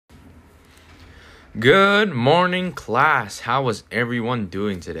Good morning, class. How was everyone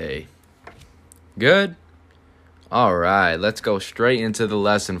doing today? Good? All right, let's go straight into the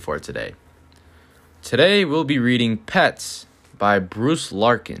lesson for today. Today, we'll be reading Pets by Bruce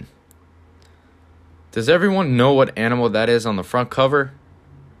Larkin. Does everyone know what animal that is on the front cover?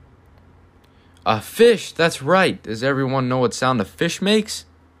 A fish, that's right. Does everyone know what sound a fish makes?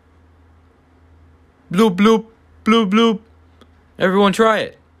 Bloop, bloop, bloop, bloop. Everyone try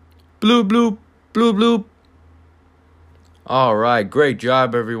it. Bloop, bloop. Bloop, bloop. All right, great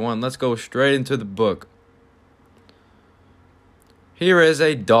job, everyone. Let's go straight into the book. Here is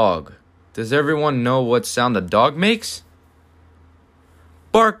a dog. Does everyone know what sound a dog makes?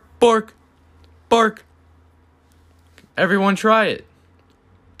 Bark, bark, bark. Everyone try it.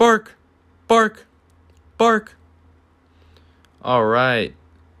 Bark, bark, bark. All right.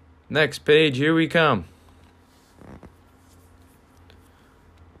 Next page, here we come.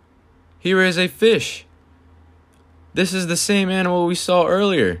 Here is a fish. This is the same animal we saw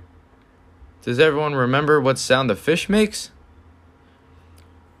earlier. Does everyone remember what sound a fish makes?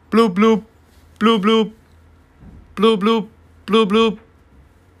 Bloop, bloop, bloop, bloop, bloop, bloop, bloop, bloop.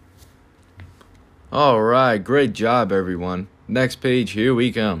 All right, great job, everyone. Next page, here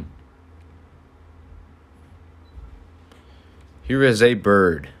we come. Here is a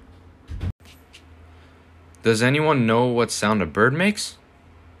bird. Does anyone know what sound a bird makes?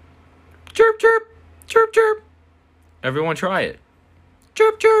 Chirp, chirp, chirp, chirp. Everyone try it.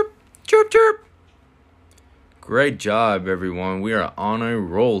 Chirp, chirp, chirp, chirp. Great job, everyone. We are on a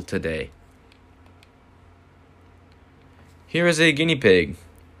roll today. Here is a guinea pig.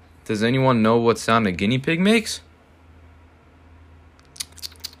 Does anyone know what sound a guinea pig makes?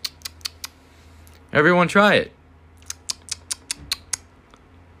 Everyone try it.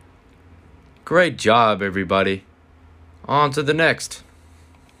 Great job, everybody. On to the next.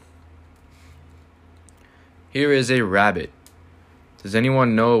 Here is a rabbit. Does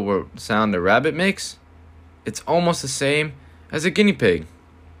anyone know what sound a rabbit makes? It's almost the same as a guinea pig.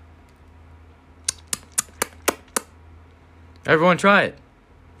 Everyone try it.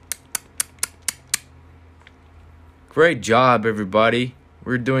 Great job, everybody.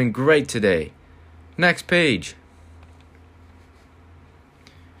 We're doing great today. Next page.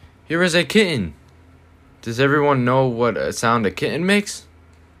 Here is a kitten. Does everyone know what sound a kitten makes?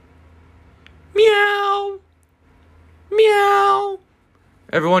 Meow. Meow.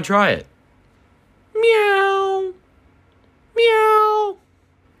 Everyone try it. Meow. Meow.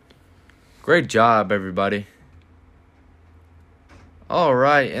 Great job, everybody. All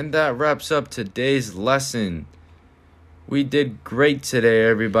right, and that wraps up today's lesson. We did great today,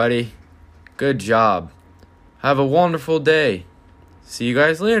 everybody. Good job. Have a wonderful day. See you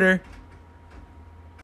guys later.